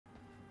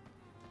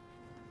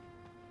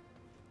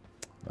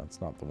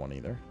That's not the one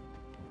either.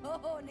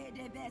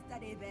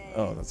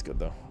 Oh, that's good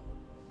though.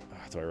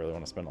 Do I really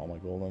want to spend all my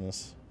gold on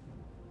this?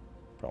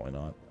 Probably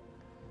not.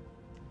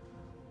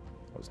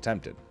 I was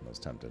tempted. I was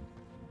tempted.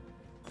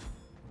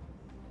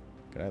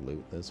 Can I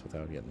loot this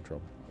without getting in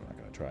trouble? I'm not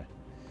going to try.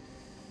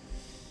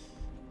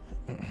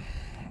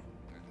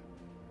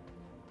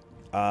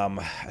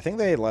 I think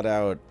they let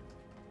out...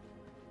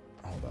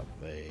 Hold up.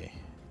 They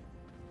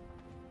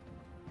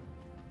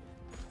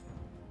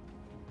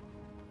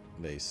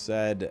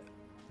said...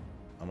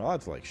 I'm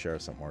allowed to, like, share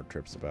some more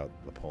trips about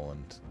the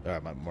Poland...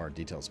 more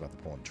details about the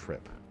Poland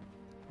trip.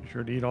 Be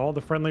sure to eat all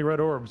the friendly red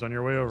orbs on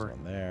your way over. There's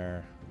one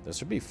there. There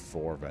should be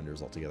 4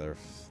 vendors altogether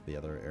if the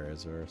other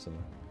areas are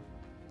similar.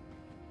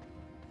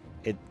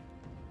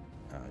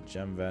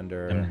 Gem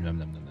vendor.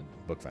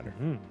 Book vendor.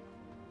 Mm.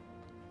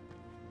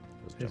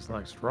 Tastes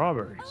like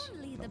strawberries.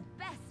 Only the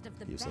best of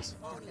the Useless.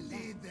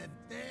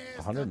 best.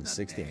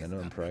 160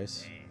 minimum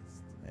price.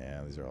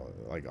 Yeah, these are all,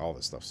 like, all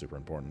this stuff's super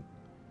important.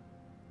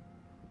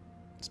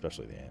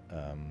 Especially the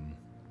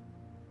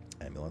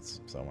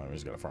amulets. So I'm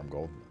just gonna farm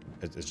gold.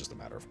 It's just a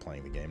matter of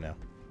playing the game now.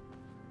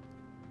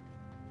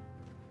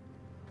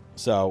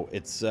 So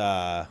it's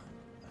I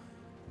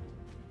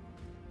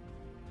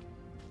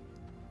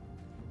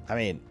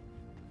mean,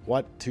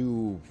 what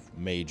 2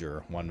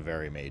 major, 1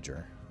 very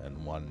major,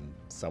 and 1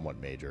 somewhat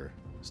major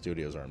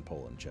studios are in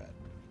Poland, chat?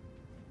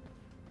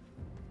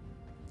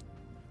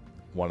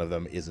 One of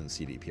them isn't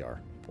CDPR.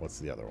 What's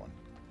the other one?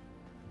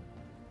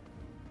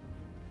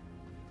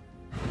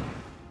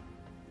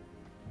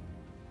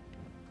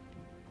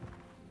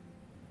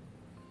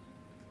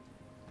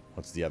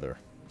 What's the other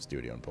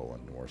studio in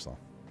Poland, in Warsaw?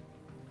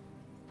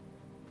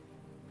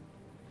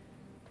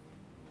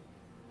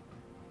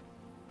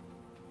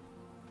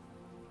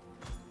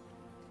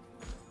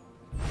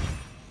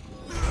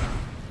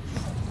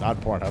 Not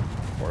Pornhub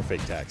or a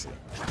fake taxi,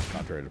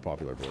 contrary to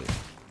popular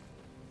belief.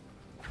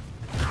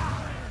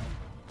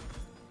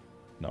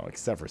 No,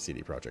 except for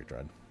CD Projekt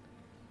Red.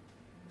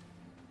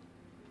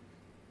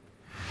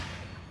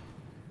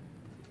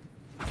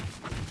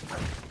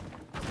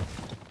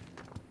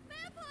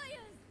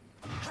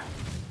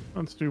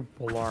 Let's do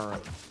Polara.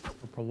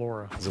 Or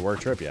Polora. Does it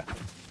work trip? Yeah.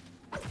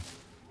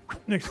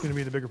 Nick's going to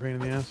be the bigger pain in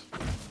the ass.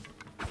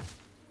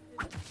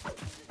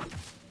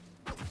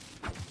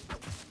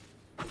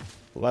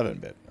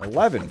 $11-bit.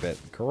 11-bit.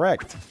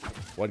 Correct.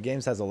 What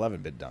games has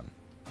 11-bit done?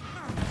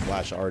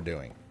 Slash are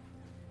doing.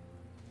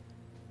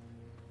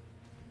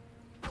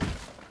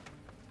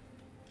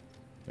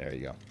 There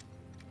you go.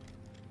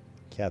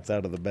 Cat's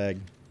out of the bag.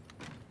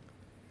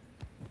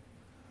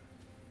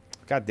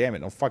 God damn it.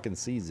 No fucking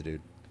seeds, dude.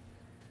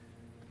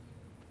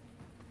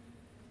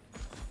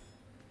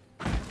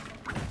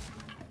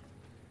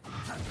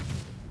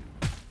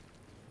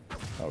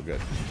 Oh,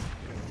 good.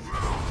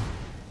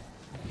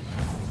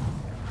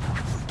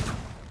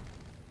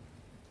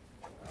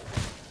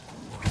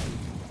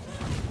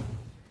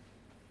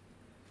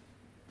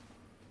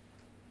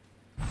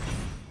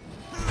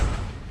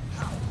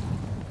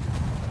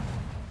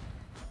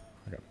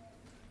 Okay.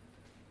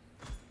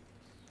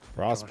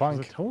 Frostpunk.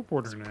 It's a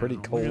teleporter It's a now. pretty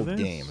Look at cold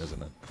this. game,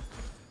 isn't it?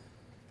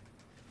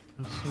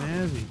 How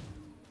snazzy.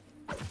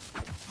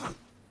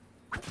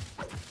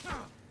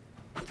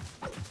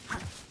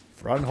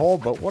 Front hole,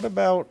 but what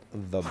about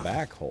the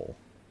back hole?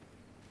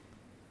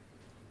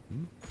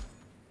 Hmm?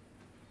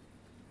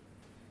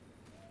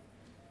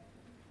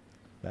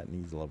 That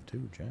needs love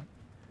too, chat.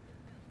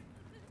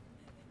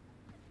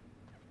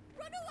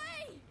 Run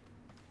away!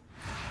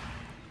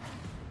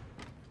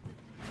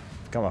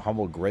 Become a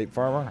humble grape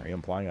farmer? Are you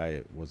implying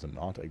I was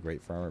not a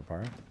grape farmer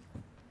prior?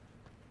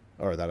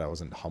 Or that I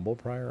wasn't humble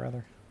prior,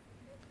 rather?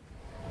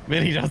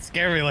 Minnie, don't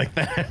scare me like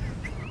that.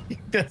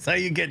 That's how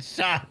you get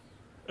shot.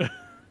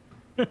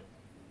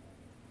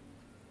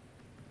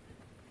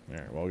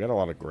 Alright, well, we got a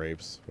lot of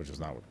grapes, which is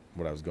not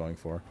what I was going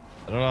for.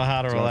 I don't know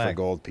how to I was going for relax.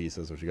 gold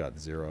pieces, which you got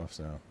 0,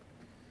 so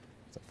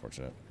it's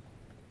unfortunate.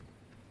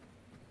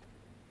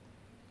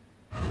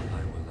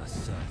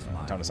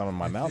 Time to summon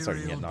my mount so I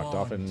can get knocked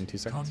off in 2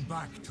 seconds. Come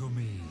back to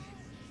me.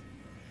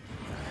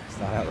 It's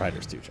not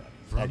Outriders 2, chat.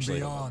 From Actually,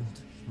 beyond,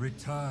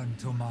 return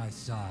to my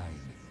side.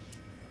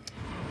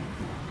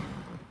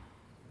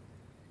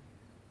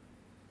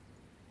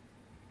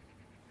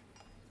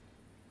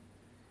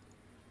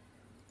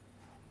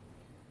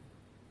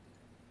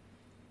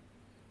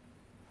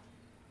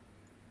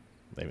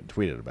 they even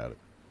tweeted about it.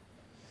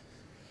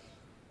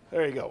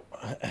 There you go.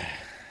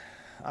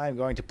 I'm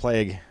going to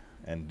plague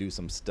and do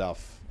some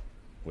stuff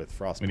with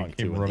Minnie Frostpunk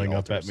 2 came and running the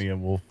up at altars me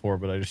in Wolf 4,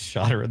 but I just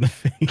shot her in the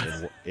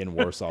face. in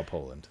Warsaw,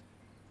 Poland.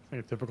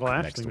 Like a typical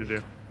Ash Next thing to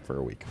week. do. For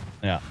a week.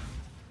 Yeah.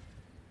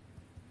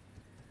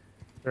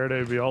 Faraday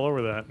would be all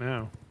over that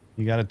now.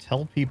 You got to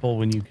tell people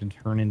when you can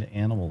turn into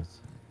animals.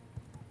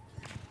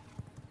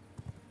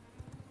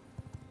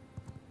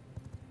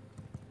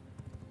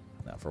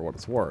 Now, for what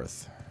it's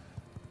worth,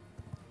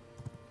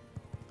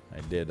 I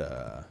did,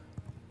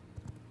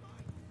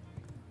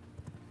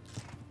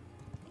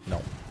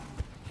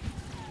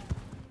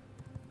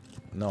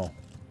 No.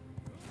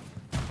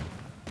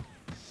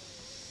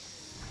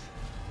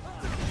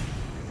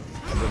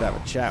 have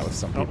a chat with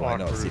some people I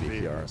know at awkward would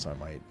be. CDPR, so I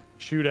might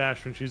Shoot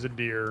Ash when she's a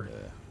deer.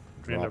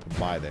 We end drop up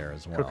by there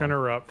as well. cooking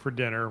her up for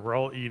dinner. We're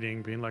all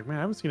eating, being like, man,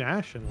 I haven't seen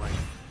Ash in like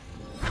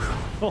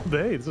all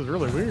day. This is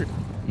really weird.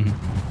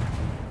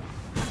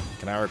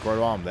 Can I record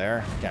while I'm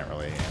there? Can't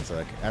really answer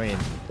that. I mean,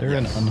 There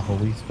yes. an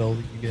unholy spell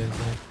that you guys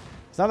like?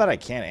 It's not that I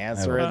can't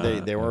answer it.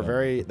 don't- They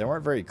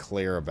weren't very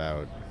clear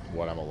about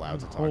what I'm allowed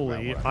to talk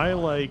Holy, about. I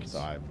liked So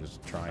I'm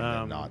just trying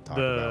to not talk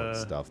the about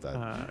stuff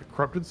that.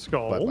 corrupted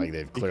skull, But like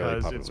they've clearly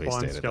because it publicly spawns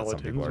stated that some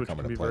skeletons, people are which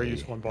coming can to be very play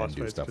useful in boss and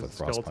do fights stuff because with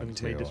the Frostpunk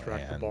skeletons may too,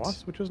 distract the and,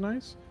 boss, which is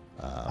nice.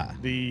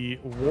 The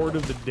Ward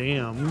of the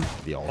Damned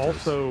The altars.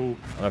 also I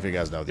don't know if you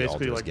guys know the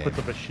basically altars like game. puts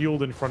up a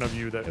shield in front of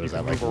you that It you was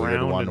can that like move weird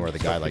around one and where the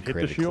stuff guy to like hit the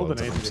created shield, clones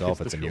and of anything that himself.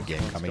 hits It's a the new shield game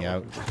spawns coming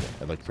out.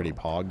 skeletons. It looked pretty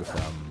pog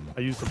from I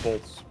used the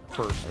bolts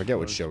first. I forget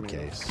which was,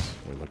 showcase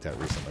we looked at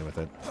recently with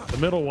it. The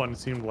middle one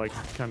seemed like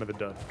kind of the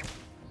dud.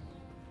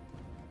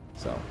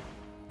 So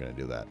I'm gonna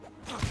do that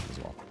as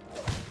well.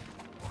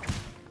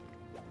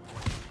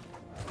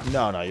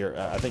 No, you're.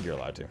 I think you're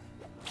allowed to.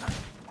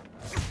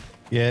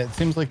 Yeah, it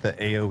seems like the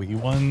AoE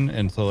one,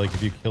 and so like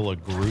if you kill a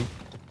group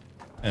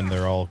and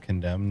they're all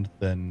condemned,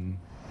 then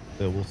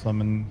they will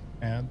summon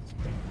ads.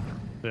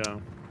 Yeah.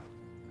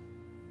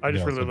 I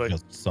just You really also like.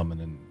 just summon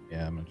and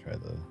yeah, I'm gonna try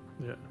the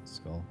Yeah.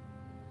 skull.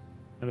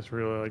 I just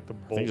really like the I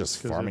bolts. think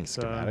just 'cause farming it,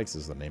 schematics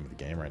is the name of the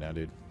game right now,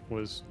 dude.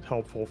 was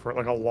helpful for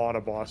like a lot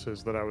of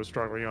bosses that I was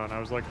struggling on. I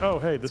was like, oh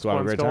hey, this Let's go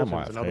have a spawns great time, skeletons,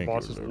 Wyatt. and now the Thank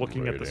boss you, is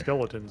looking at the lady.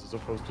 skeletons as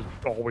opposed to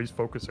always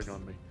focusing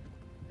on me.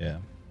 Yeah.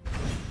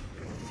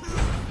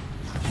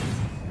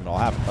 And I'll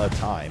have a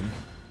time.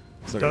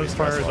 So Does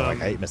fire like, them- I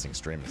hate missing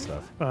stream and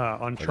stuff.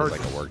 On It is charges,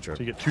 like a work trip.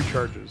 so you get 2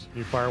 charges.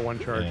 You fire 1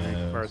 charge, and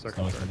you fire a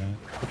second something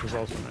charge, like which was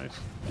also nice.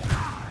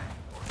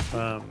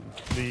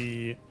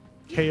 The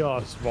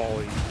chaos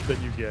volley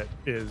that you get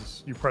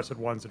is you press it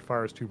once, it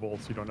fires 2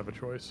 bolts. You don't have a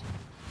choice.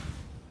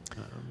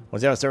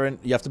 Once you have a servant,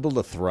 you have to build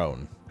a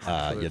throne.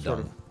 So You're it sort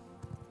done.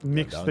 of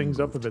mix done, things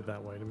up a moved. bit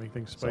that way to make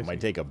things So spicy. it might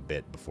take a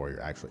bit before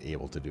you're actually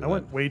able to do I that.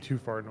 went way too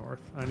far north.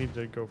 I need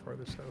to go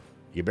farther south.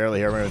 You barely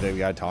hear me with the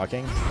guy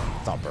talking.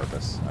 It's on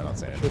purpose. I don't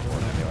say anything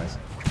important anyways.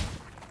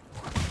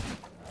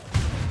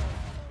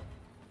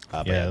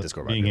 But Yeah,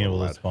 Discord might being be a able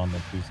little to spawn the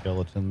 2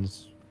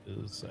 skeletons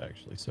is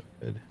actually so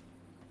good.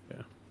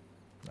 Yeah.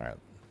 All right,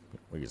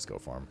 we can just go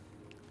farm.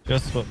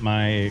 Just what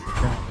my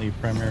currently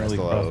primarily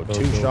Still owe crossbow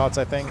 2 build- shots,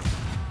 I think.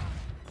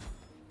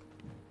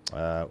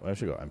 I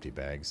should go empty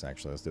bags.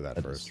 Actually, let's do that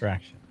a first.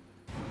 distraction.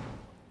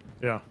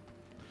 Yeah.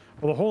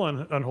 Well, the whole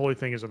unholy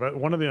thing is about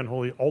one of the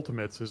unholy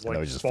ultimates is And then like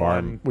we just spawn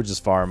farm. We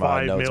just farm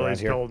 5 nodes melee around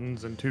here.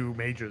 skeletons and 2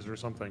 mages or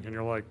something, and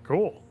you're like,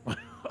 cool.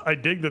 I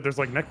dig that there's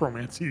like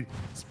necromancy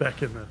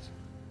spec in this.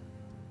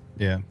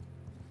 Yeah.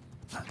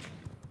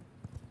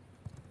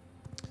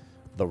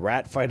 The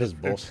rat fight is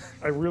bullshit.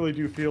 I really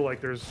do feel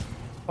like there's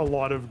a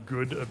lot of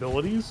good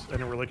abilities,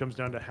 and it really comes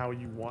down to how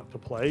you want to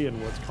play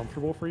and what's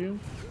comfortable for you,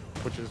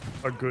 which is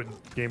a good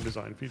game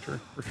design feature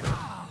for sure.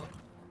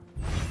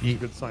 It's a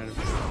good sign of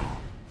design.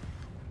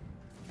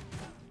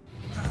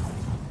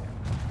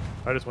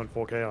 I just went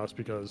full chaos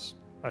because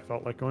I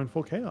felt like going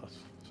full chaos.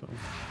 So,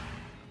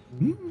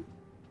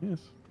 yes,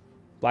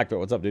 Blackbit,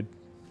 what's up, dude?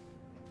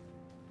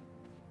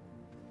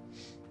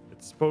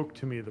 it spoke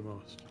to me the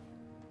most.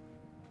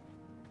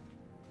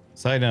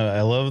 Side note,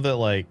 I love that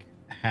like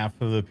half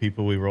of the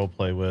people we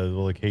roleplay with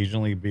will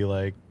occasionally be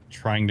like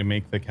trying to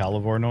make the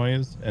Calivore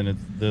noise, and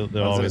they'll in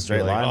a always be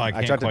straight like, line? "Oh, I I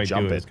can't tried to quite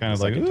jump do it." it It's kind of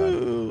the like second time.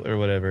 "Ooh," or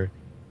whatever,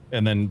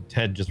 and then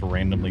Ted just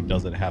randomly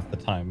does it half the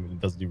time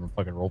and doesn't even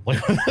fucking roleplay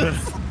with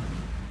us.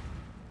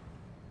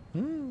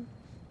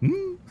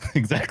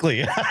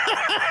 Exactly.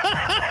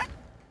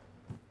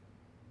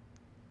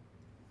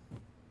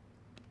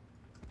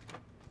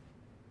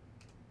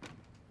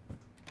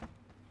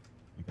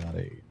 We got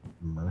a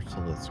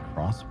merciless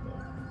crossbow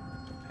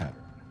pattern.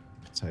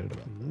 Excited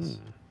about this.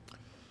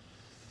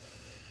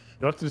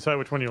 You'll have to decide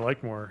which one you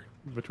like more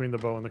between the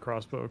bow and the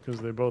crossbow, because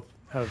they both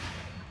have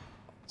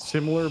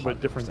similar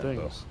but different 100%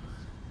 bow. things.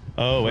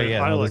 Oh wait,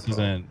 yeah, I no, like this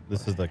bow. isn't.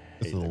 This is the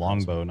Hate the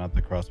longbow, not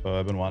the crossbow.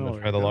 I've been wanting Oh,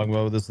 to try the yeah.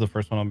 longbow. This is the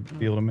first one I'll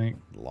be able to make.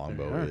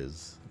 Longbow There you are.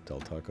 is Del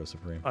Taco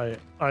Supreme.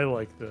 I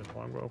like the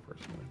longbow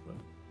personally, but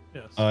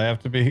yes. I have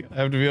to be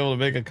able to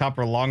make a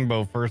copper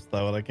longbow first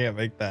though, and I can't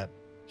make that.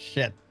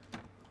 Shit.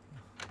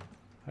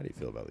 How do you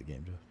feel about the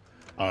game,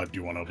 Joe? Do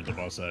you want to open the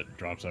boss that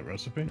drops that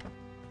recipe?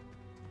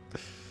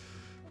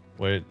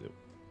 Wait,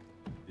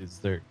 is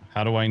there?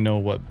 How do I know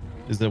what?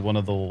 Is it one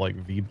of the like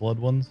V blood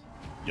ones?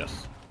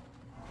 Yes.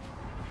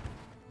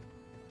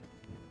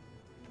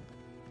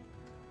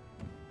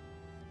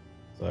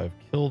 So I've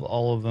killed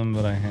all of them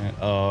that I had.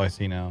 Oh, I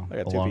see now. I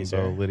got The 2 piece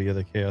longbow, here. Lydia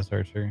the Chaos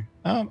Archer.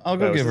 I'll Wait,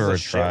 go was give this her a a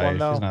shit try. one,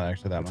 though? She's not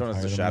actually that Which much one is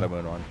higher the than Shadow me.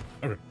 Moon one?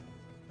 Okay.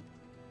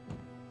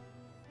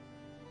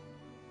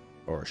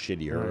 Or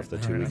shittier Alright, of the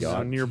 2 we alright, got.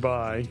 so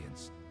nearby.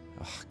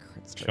 Oh,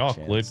 crit strike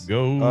Chocolate chance.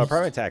 goes.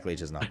 Primary attack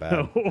leech is not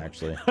bad,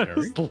 actually. I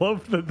just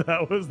loved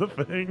that was the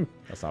thing.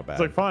 That's not bad.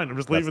 It's like, fine, I'm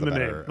just That's leaving the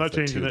better name. of Not the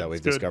changing 2 it. that we've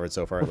It's good. discovered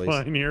so far, at We're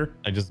least. fine here.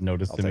 I just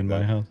noticed I'll him take in my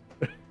that. house.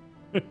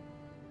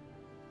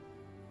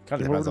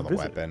 Kind of Came depends over on to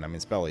the visit. weapon. I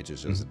mean, Spell Leech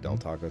is just a Del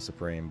Taco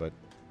Supreme, but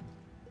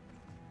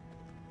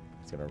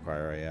it's gonna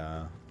require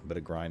a bit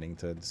of grinding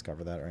to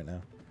discover that right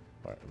now.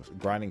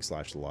 Grinding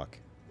 / luck.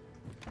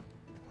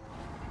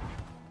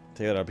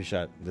 Take that up, you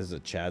shot. This is a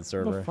Chad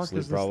server. fuck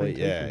Sloot is this probably.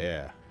 thing Yeah, taking?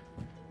 yeah.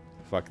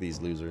 Fuck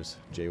these losers.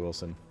 Jay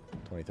Wilson,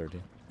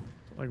 2013.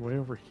 Like way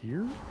over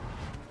here?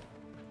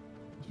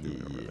 Yeah, Way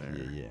over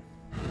there. yeah.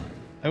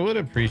 I would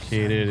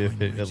appreciate it if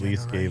it at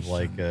least gave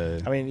like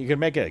a I mean, you can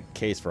make a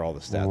case for all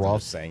the stats. I'm Rough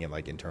just saying it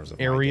like in terms of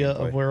my area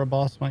gameplay. of where a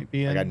boss might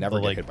be in. Like I never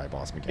but, get like, hit by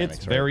boss mechanics.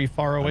 it's right? very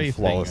far away. I'm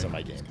flawless thing. in my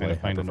I just gameplay. kinda I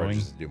find prefer annoying.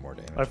 just to do more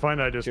damage. I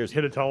find I just Cheers.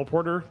 hit a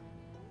teleporter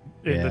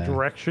in the Yeah.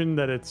 direction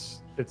that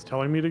it's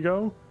telling me to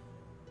go,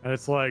 and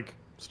it's like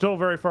still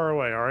very far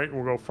away. All right,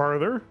 we'll go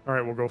farther. All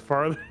right, we'll go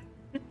farther.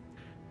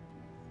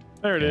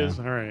 There it Yeah. is.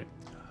 All right.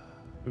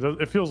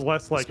 It feels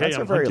less like, hey, Stats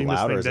are I'm very hunting this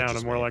loud, or thing is it down, just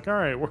and more me? like, all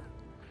right,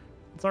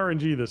 let's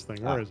RNG this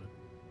thing. Where is it?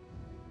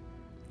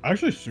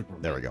 Actually, super.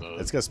 There we good, go.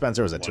 the It's because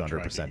Spencer was at blood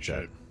 200% tracking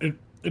chat. shit.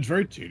 It's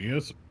very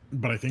tedious,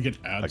 but I think it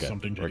adds Okay,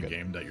 something to we're the good.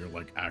 game that you're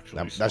like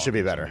actually. That should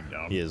be slowing better. something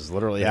down. He is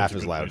literally And half it's a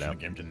as good loud place now. in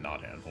the game to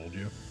not handhold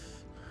you.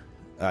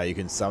 You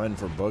can summon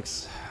for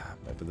books,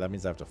 but that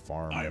means I have to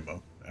farm.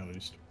 IMO, at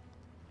least.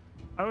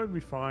 I would be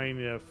fine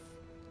if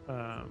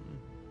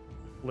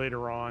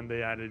later on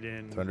they added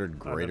in 200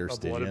 greater a blood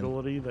Stygian.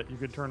 ability that you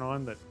could turn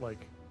on that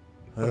like.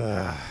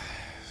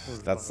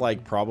 That's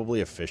like probably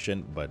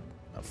efficient, but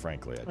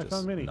frankly, I found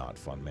just mini. not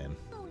fun, man.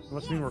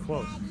 Must mean we're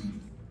close.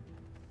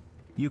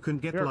 You can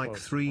get Very like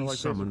close. 3 We're, like,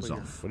 summons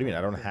basically off. What do you mean?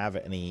 I don't have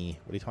any.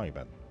 What are you talking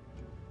about?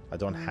 I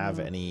don't have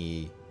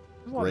any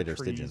There's a lot greater of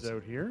trees Stygians.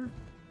 out here.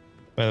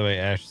 By the way,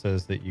 Ash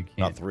says that you can't.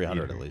 Not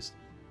 300 either. at least.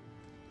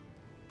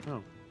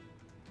 Oh.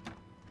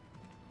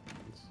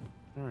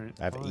 All right.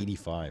 I have fine.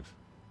 85.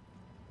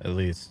 At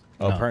least.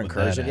 Oh, not per with that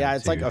incursion. Yeah,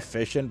 it's like attitude.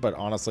 efficient, but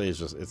honestly,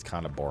 it's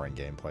kind of boring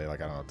gameplay.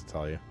 Like I don't know what to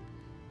tell you.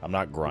 I'm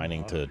not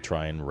grinding to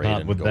try and raid Not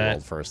and with go that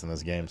world first in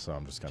this game, so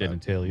I'm just kind of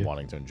genitalia.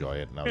 wanting to enjoy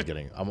it. And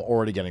I'm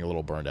already getting a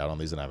little burned out on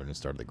these, and I haven't even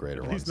started the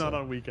greater ones. He's not so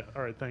on weekend.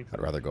 All right, thanks.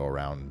 I'd rather go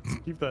around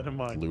Keep that in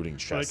mind. looting When I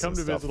chests come and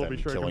to stuff visit, I'll than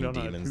be sure to come killing down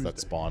on a demons that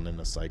Tuesday. spawn in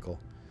a cycle.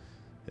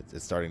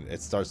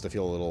 It starts to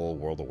feel a little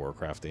World of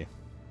Warcrafty.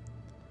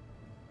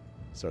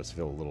 Starts to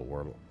feel a little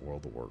World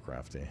of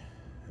Warcrafty.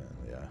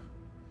 Yeah.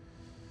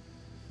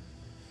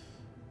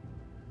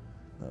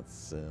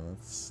 That's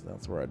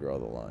where I draw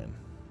the line.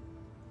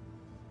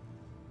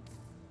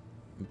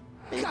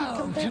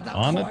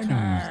 On a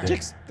Tuesday.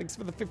 Jix, thanks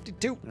for the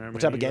 52. Alright, What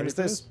type man, of you game ready is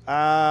for this?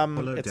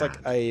 Hello, It's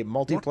like Dad. a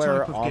What multiplayer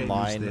type of game is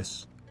online.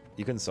 this?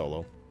 You can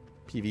solo,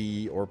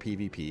 PvE or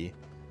PvP.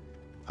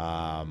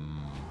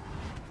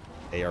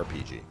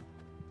 ARPG.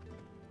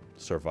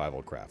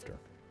 Survival crafter.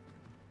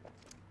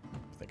 I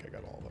think I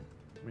got all of them.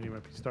 I mean, you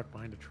might be stuck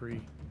behind a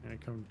tree, and I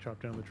come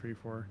chop down the tree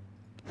for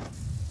her.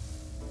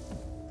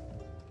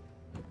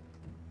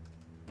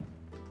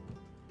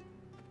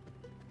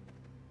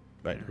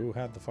 Right, who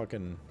had the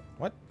fucking...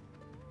 What?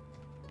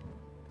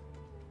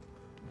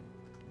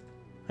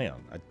 Hang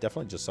on, I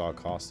definitely just saw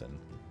Costin.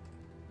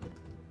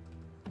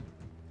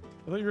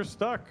 I thought you were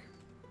stuck.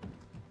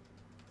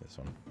 This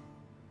one.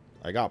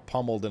 I got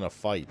pummeled in a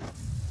fight.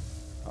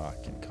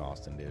 Fucking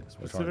Costin, dude. Which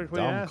one? Specifically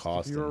Dumb asked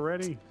Costin. if you were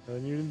ready,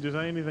 and you didn't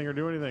say anything or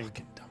do anything.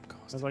 Fucking dumb I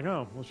was Costin. like,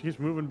 oh, well, she keeps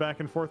moving back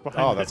and forth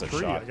behind Oh, that that's a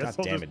tree. I shot. guess God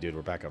I'll damn just, it, dude.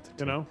 We're back up to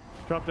 2. you know,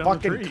 chop down the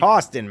Fucking tree.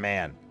 Costin,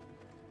 man.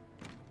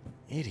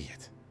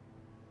 Idiot.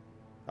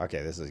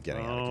 Okay, this is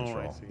getting out of Oh, I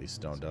control. see. These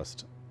stone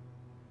dust.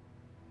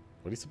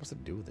 What are you supposed to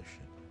do with this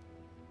shit?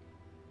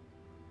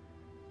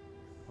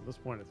 At this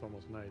point, it's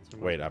almost night. So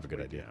we Wait, might I have a good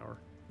wait the idea. hour.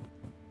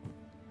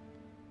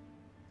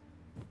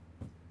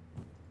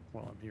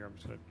 While I'm here, I'm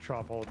just gonna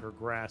chop all of her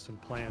grass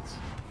and plants.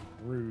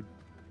 Rude.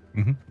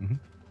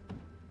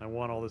 I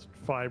want all this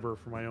fiber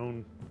for my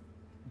own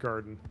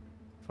garden.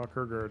 Fuck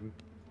her garden.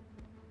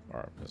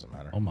 Or doesn't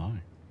matter. Oh my.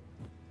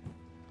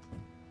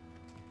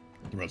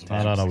 The rest of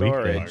Not us on a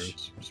Storage. weekday.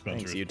 Spencer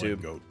Thanks, is playing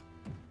YouTube. Goat.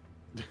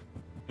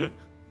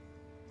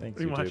 Thanks,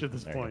 Pretty much YouTube. at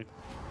this There you go. point.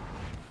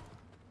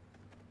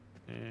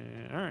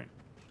 And, all right.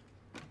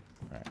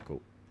 Alright,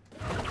 cool.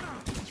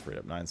 Just freed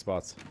up 9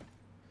 spots.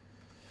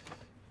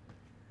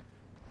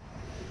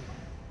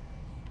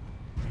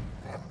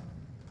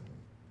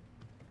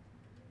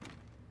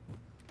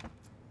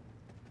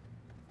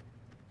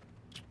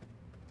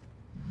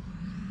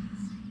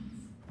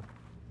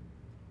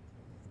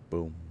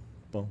 Boom,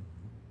 boom,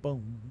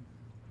 boom.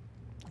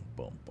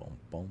 Boom, boom,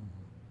 boom,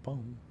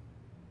 boom.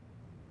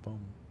 Boom,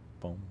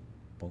 boom,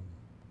 boom.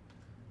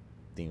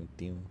 Doom,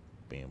 doom,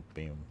 bam,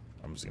 bam.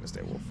 I'm just gonna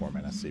stay wolf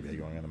format. I see me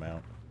going on the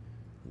mount.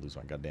 Lose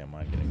my goddamn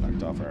mind getting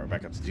knocked off. Alright,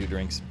 back up to 2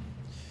 drinks.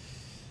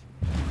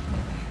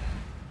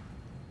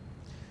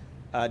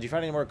 Do you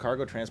find any more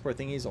cargo transport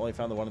thingies? Only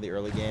found the one in the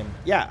early game.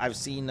 Yeah, I've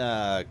seen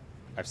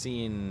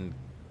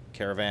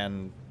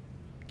caravan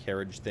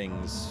carriage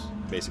things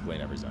basically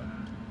in every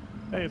zone.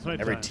 Hey, it's night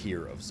Every time.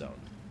 tier of zone.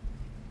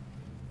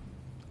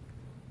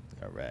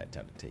 Alright,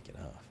 time to take it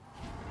off.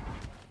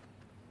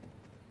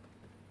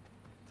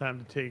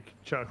 Time to take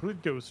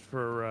Chocolate Ghost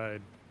for a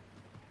ride.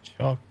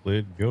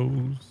 Chocolate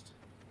Ghost.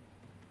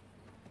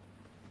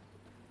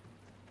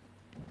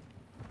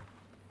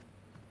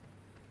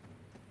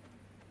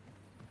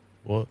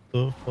 What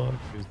the fuck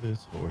is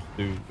this horse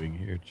doing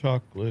here?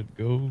 Chocolate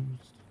ghost.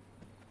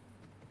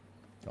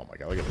 Oh my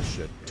god, look at this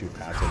shit. 2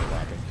 paths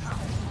overlapping.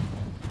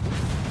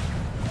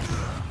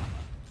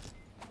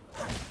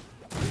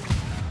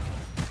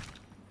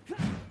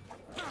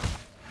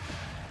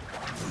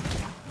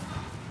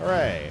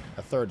 Hooray!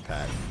 A 3rd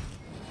path.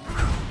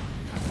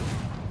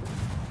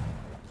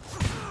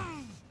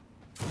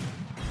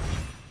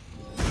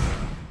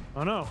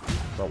 Oh no.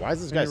 Bro, why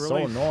is this guy so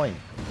release. annoying?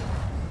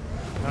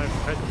 I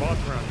had the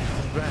boss around.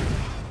 He's back.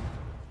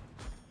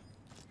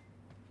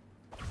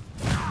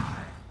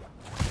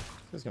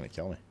 He's gonna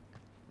kill me.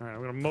 Alright,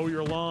 I'm gonna mow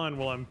your lawn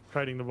while I'm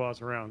kiting the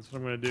boss around. That's what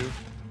I'm gonna do.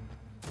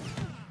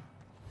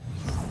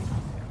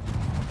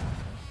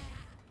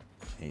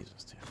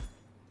 Jesus, dude.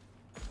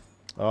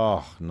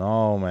 Oh,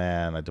 no,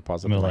 man. I I'm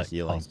deposited gonna my let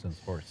healing.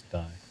 Constance's horse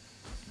die.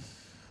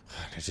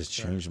 I just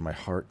changed my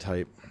heart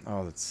type.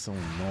 Oh, that's so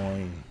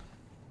annoying.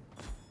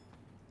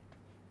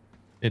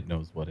 It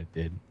knows what it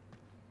did.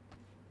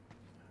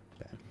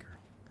 Bad girl.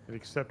 It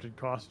accepted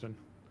Costin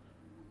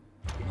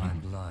My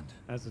blood.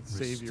 as its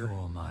savior.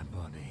 Restore my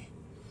body.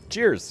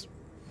 Cheers.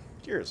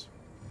 Cheers.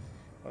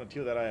 On a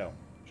 2 that I owe.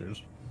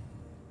 Cheers.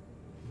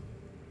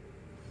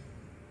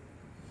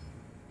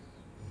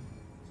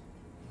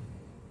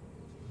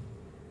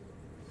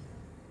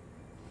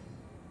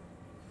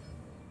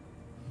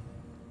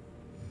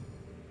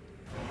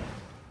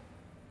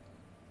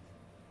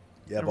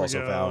 Yeah, I've There we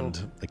also go.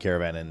 found a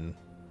caravan in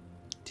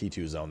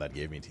T2 zone that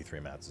gave me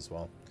T3 mats as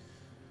well.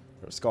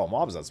 There were skull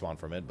mobs that spawned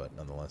from it, but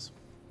nonetheless.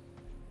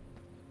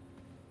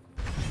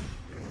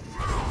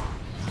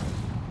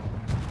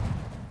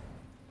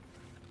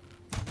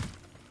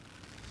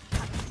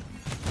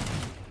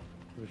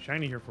 There's a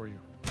shiny here for you.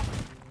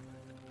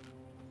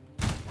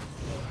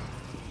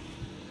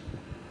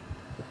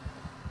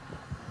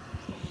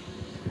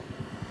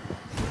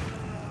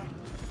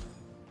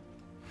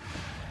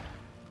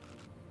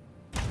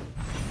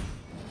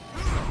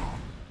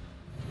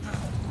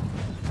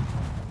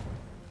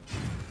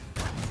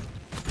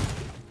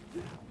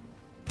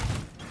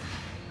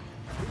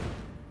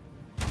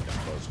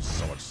 That was just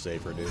so much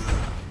safer, dude.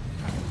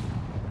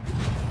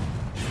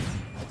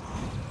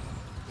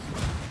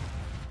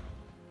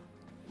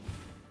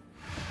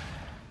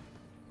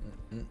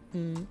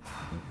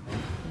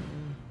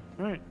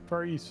 Alright,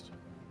 Far East.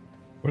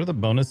 What are the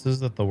bonuses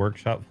that the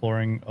workshop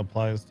flooring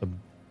applies to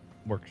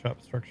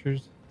workshop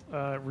structures?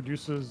 It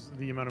reduces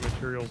the amount of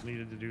materials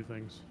needed to do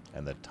things.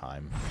 And the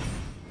time.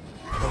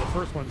 Well, the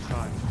first one's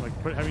time. Like,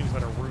 having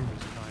inside a room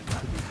is time to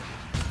do things.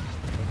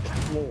 But the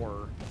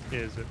floor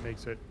is, it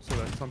makes it so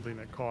that something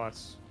that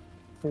costs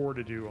 4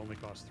 to do only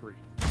costs 3.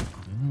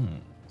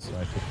 So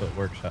I should put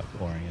workshop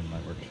flooring in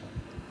my workshop.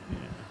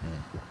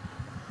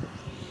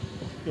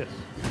 Yes.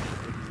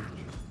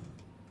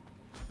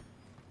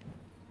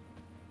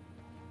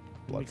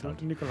 Blood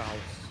fountain.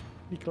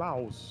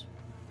 Niklaus.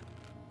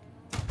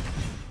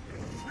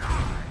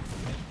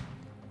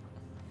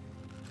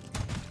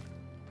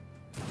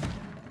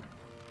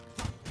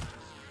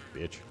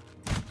 Bitch.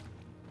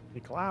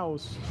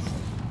 Niklaus.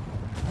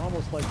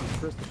 Almost like he's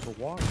Christopher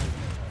Walken.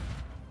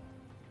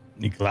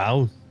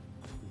 Niklaus.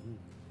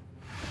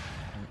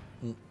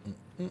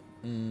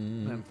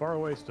 I'm far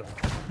away still.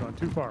 Gone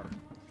too far.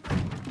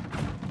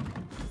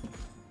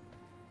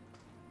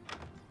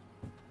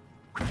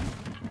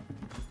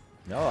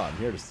 No, I'm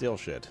here to steal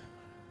shit.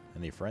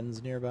 Any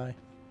friends nearby?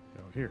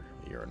 Go here.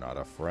 You're not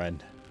a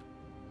friend.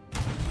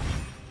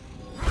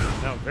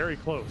 Now, very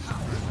close. All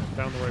right, I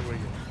found the right way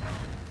gate.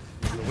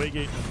 There's the way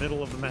gate in the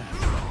middle of the map.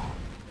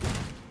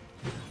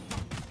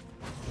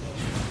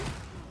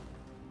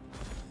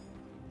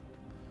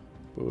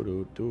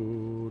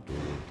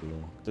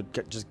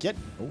 Just get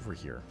over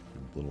here,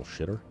 you little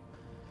shitter.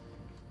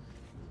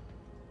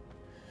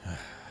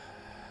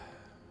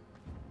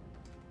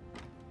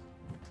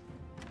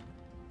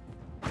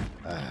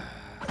 Alright,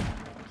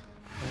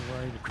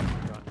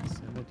 forgotten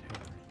cemetery.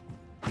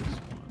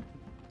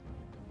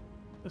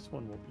 This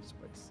one will be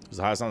spicy. Who's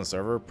the highest on the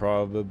server?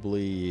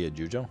 Probably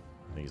Jujo. I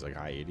think he's like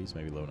high 80s,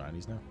 maybe low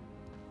 90s now.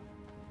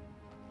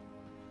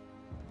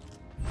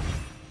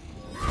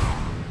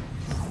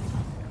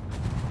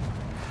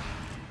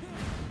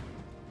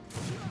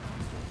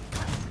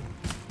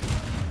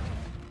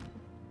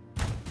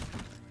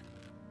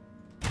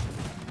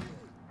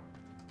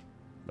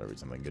 Better be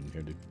something good in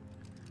here, dude.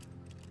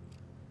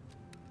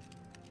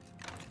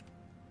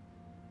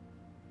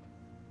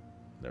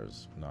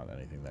 There's not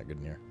anything that good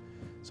in here.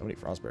 So many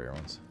Frostberry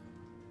ones.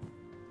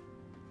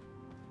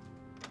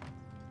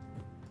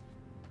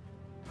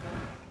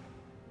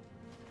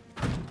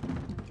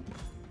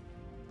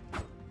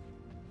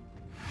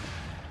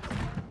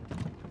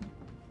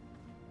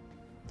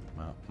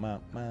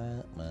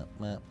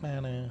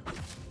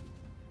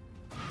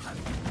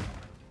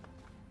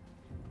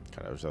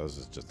 Kind of wish that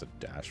was just a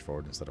dash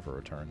forward instead of a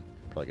return.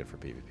 Probably good for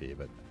PvP,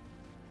 but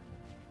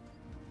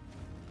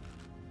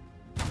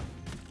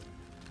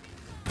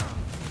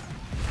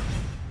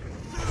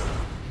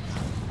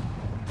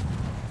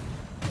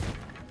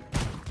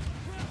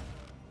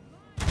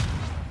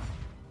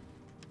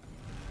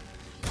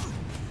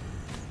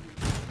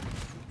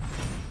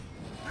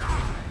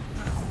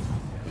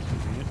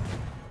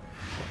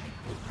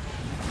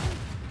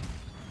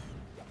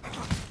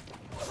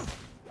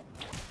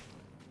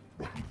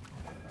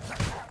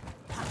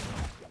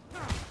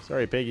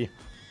Sorry, piggy.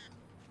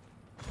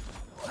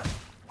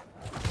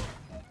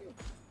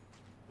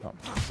 Oh,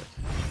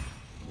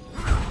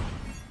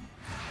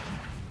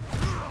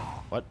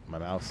 what? My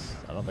mouse?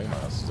 I don't think my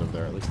mouse is over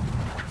there, at least.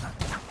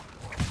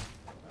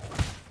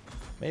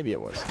 Maybe it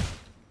was.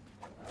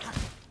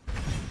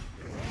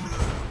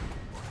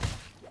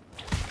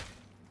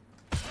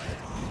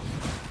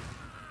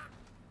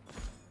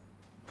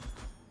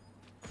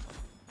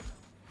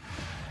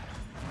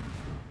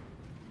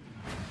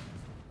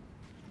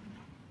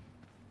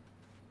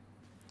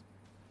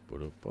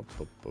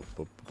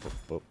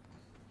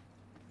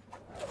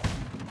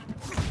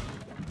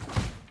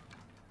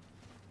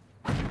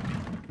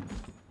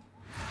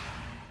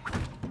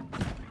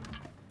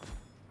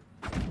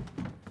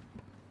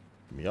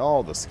 Give me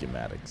all the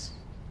schematics.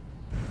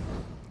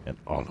 And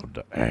all of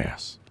the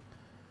ass.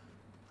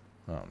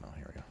 Oh no,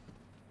 here we go.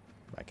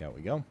 Back out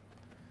we go.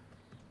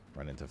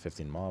 Run into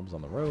 15 mobs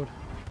on the road.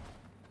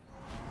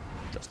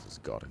 Just as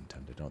God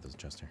intended. Oh, there's a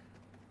chest here.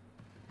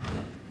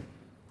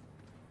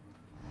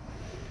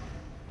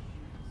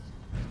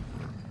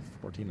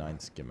 49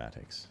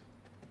 schematics.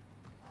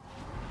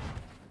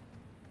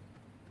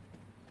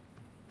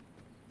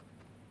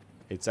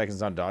 Eight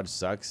seconds on dodge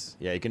sucks.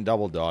 Yeah, you can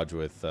double dodge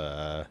with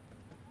the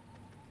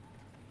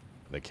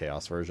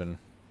chaos version.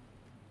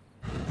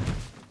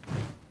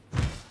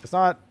 It's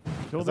not.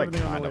 It's like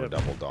kind of a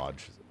double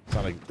dodge.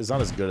 It's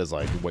not as good as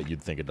like what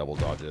you'd think a double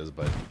dodge is,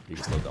 but you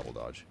can still double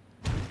dodge.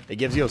 It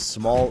gives you a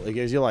small. It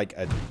gives you like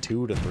a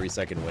 2 to 3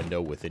 second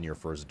window within your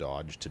first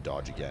dodge to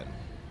dodge again.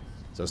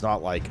 So it's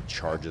not like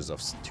charges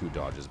of 2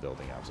 dodges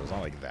building up. So it's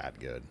not like that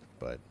good,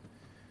 but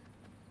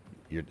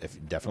you're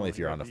definitely if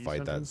you're on a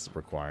fight that's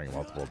requiring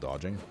multiple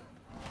dodging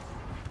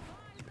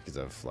because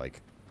of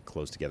like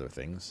close together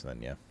things,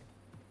 then yeah.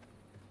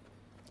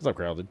 What's up,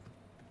 crowded?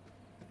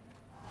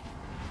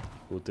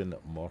 Guten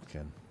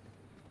Morgen.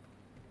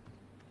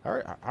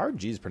 How are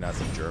G's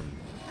pronounced in German?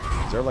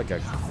 Is there like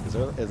a is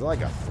it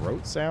like a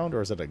throat sound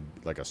or is it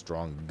like a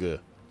strong G?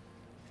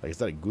 Like is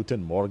that a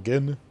Guten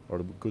Morgen or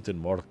Guten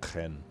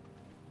Morgen?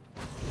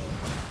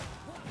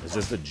 Is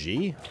this a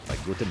G?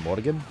 Like Guten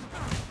Morgen?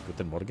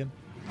 Guten Morgen?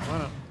 Why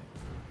not?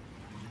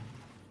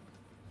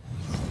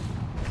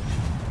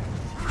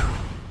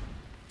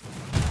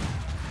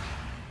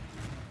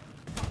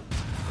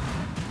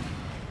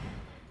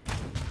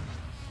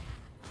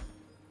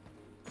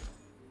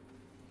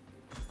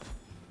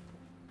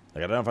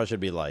 Like I don't know if I should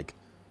be like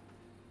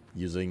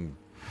using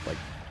like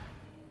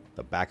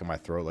the back of my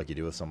throat like you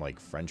do with some like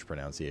French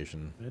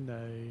pronunciation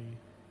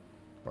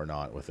or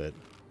not with it.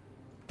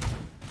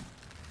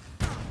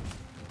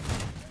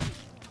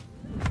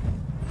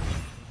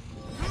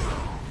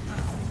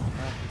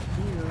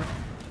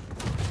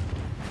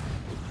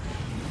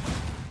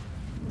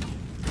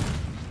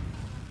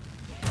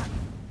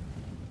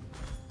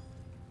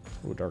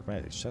 Ooh, Dark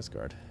Magic's chest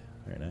guard.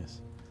 Very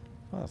nice.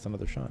 Oh, that's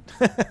another shot.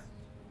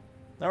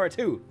 Number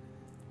 2.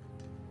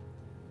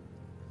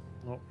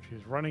 Oh,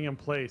 she's running in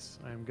place.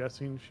 I'm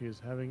guessing she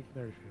is having.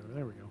 There she goes.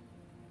 There we go.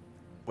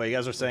 Wait, you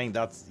guys are saying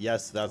that's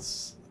yes,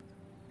 that's.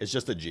 It's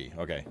just a G.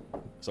 Okay.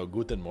 So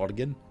Guten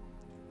Morgen,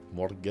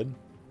 Morgen,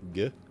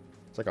 G.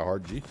 It's like a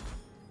hard G.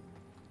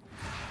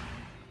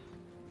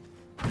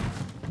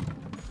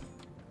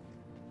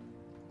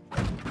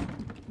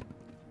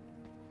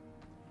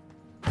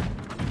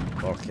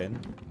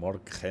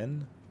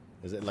 Morgen.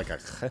 Is it like a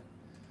ch?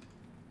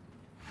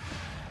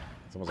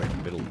 It's almost like a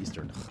Middle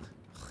Eastern.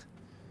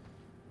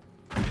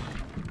 You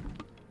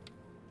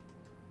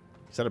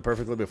said it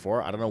perfectly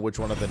before. I don't know which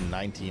one of the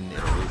 19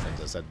 Italy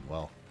things I said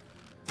well.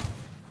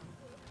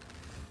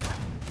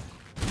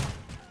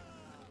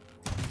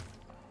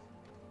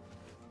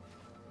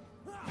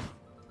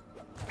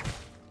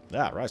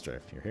 Yeah, Rise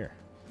Drive, you're here.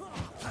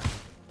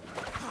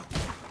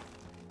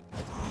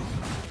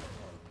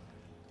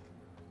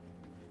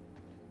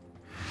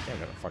 Yeah,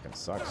 that fucking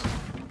sucks.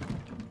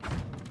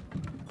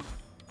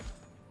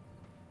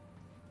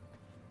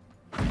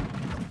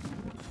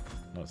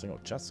 Not a single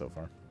chest so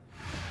far.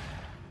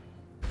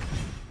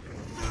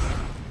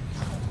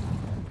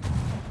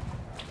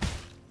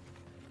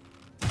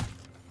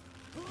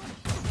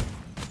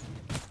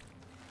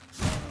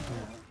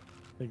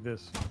 Take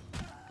this.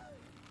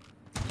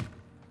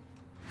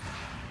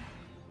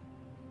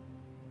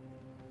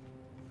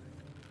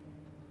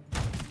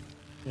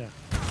 Yeah,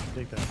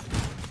 take that.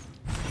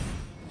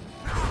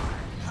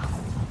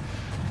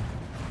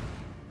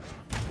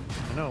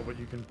 I know, but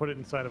you can put it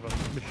inside of a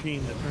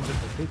machine that turns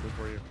into paper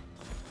for you.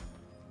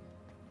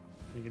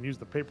 You can use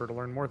the paper to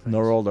learn more things. No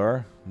rolled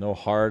R, no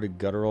hard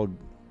guttural.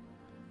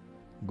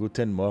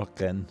 Guten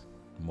Morgen,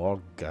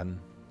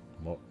 Morgen,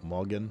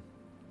 Morgen,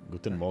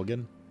 Guten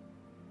Morgen,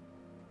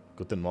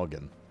 Guten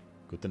Morgen,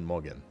 Guten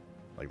Morgen,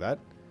 like that.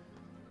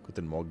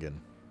 Guten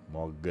Morgen,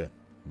 Morgen,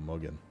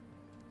 Morgen,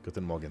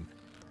 Guten Morgen.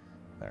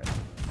 All right.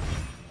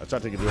 I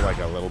tried to do like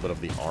a little bit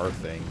of the R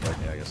thing, but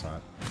yeah, I guess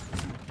not.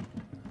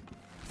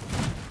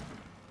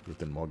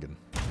 Guten Morgen.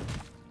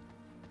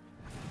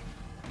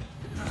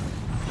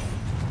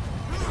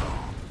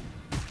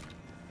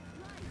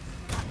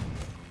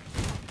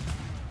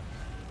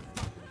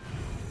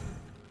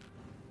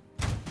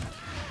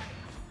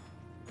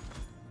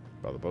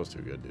 Bro, the bow's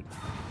too good, dude.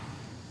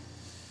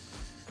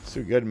 It's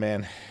too good,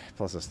 man.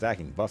 Plus the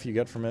stacking buff you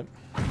get from it.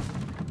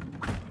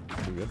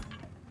 Too good.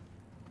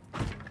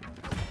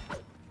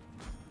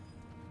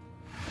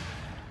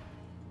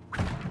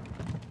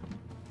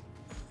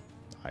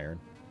 Iron.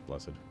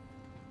 Blessed.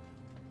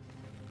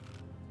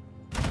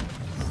 Talking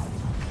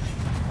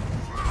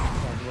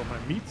about my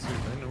meat suit.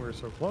 I know we were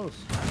so close.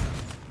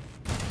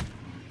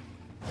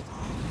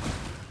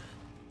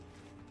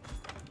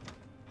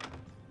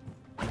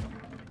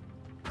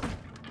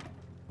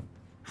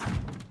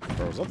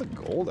 Bro, where's all the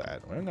gold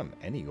at? We haven't gotten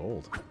any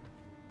gold. Is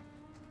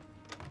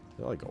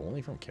it like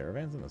only from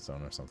caravans in the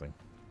zone or something?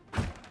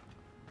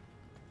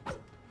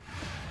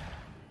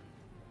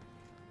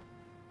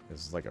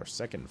 This is like our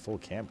second full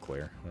camp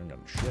clear. We haven't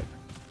gotten shit.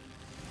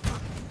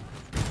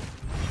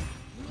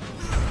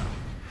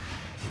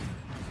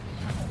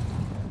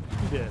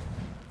 He did.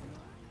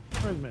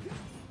 Where's Minnie?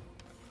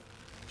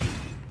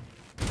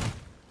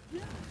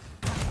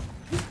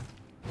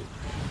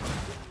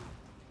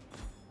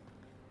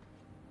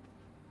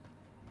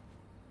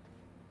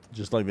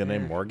 Just like the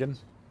name Morgan?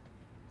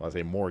 Well, I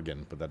say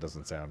Morgan, but that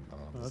doesn't sound, No,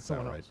 that's sound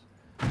someone right.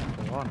 else.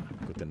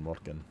 Alana. Guten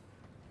Morgen.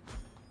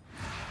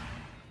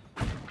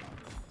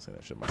 Say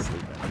that shit in my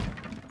sleep, man.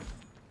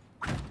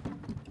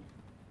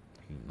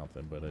 Ain't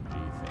nothing but a G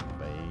thing,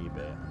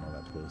 baby. I know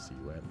that pussy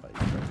wet like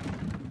that.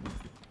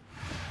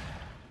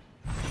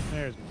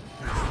 There's me.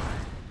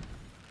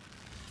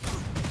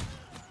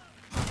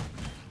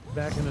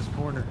 Back in his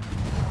corner.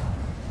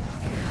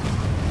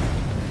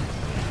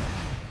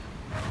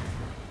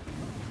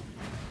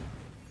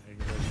 Hey, you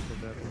guys put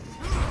that in.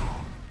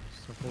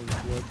 Simple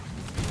as wood.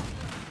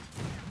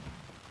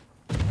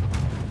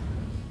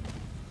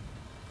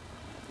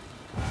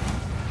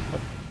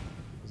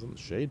 Is it in the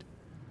shade?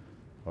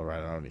 All right,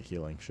 I don't have any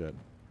healing shit.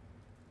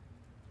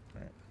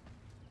 All right.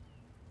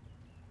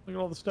 Look at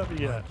all the stuff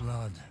you My got.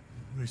 blood,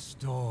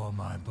 restore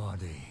my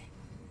body.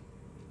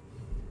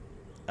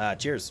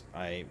 Cheers.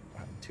 I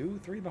 2,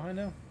 3 behind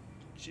now.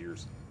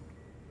 Cheers.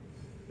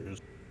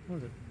 Cheers.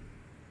 Look at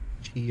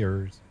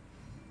Cheers.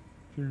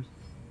 Cheers.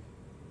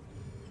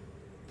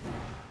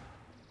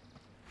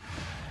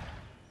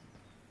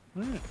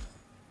 Alright.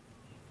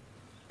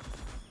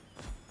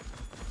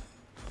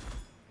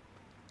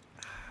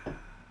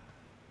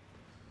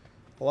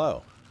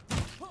 Hello.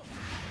 Just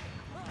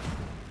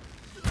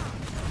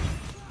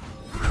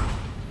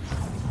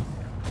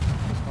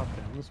hop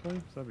down this way?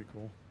 That'd be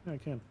cool. Yeah, I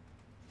can.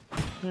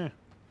 Yeah.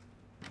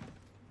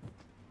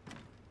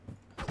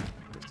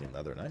 15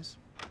 leather, nice.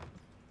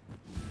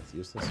 That's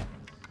useless.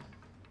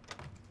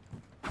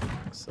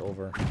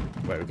 Silver.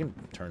 Wait, we can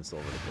turn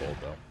silver to gold,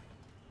 though.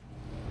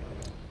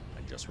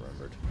 I just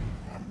remembered.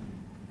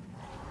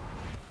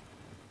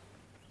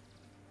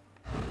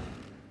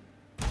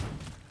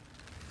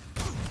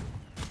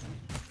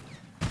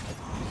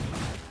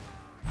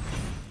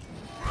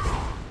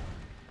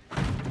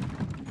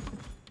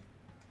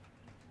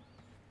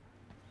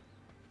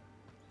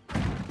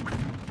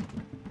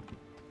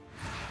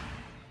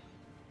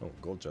 Oh,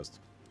 gold chest.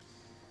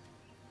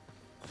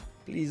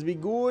 Please be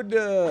good.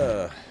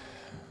 Oh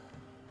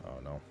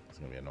no, it's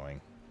gonna be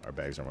annoying. Our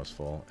bags are almost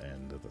full,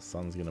 and the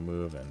sun's gonna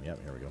move, and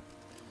yep, here we go.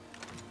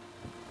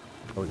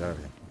 Oh, we got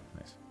everything.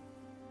 Nice.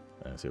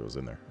 I didn't see what was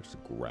in there. I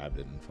just grabbed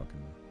it and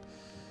fucking.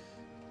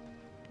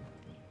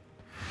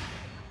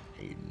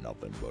 Ain't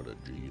nothing but a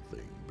G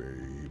thing,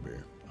 baby.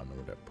 I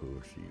know that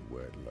pussy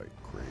wet like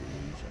crazy.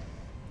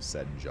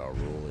 Said Ja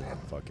Rule in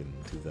fucking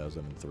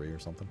 2003 or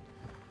something.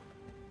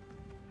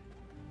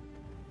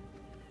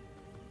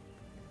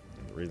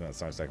 And the reason that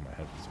sounds stuck in my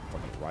head is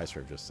fucking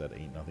Ricer just said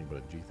ain't nothing but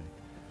a G thing.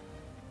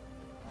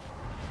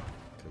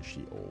 Cause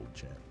she old,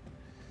 champ.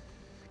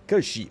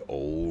 Cause she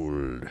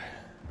old.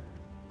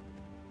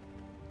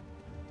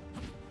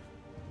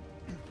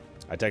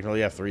 I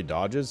technically have 3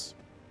 dodges.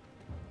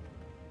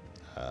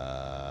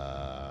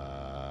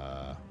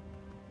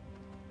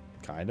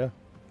 Kinda.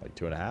 Like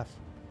 2.5.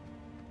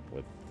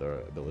 With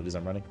the abilities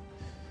I'm running.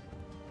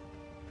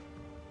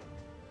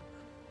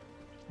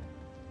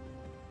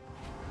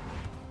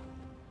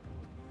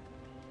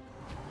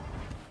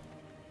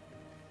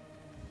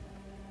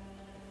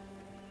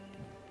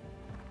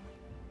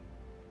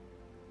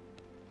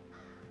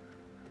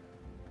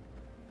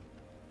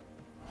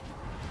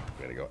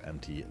 Gotta go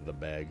empty the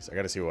bags. I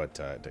gotta see what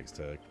it takes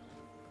to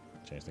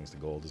change things to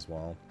gold as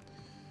well.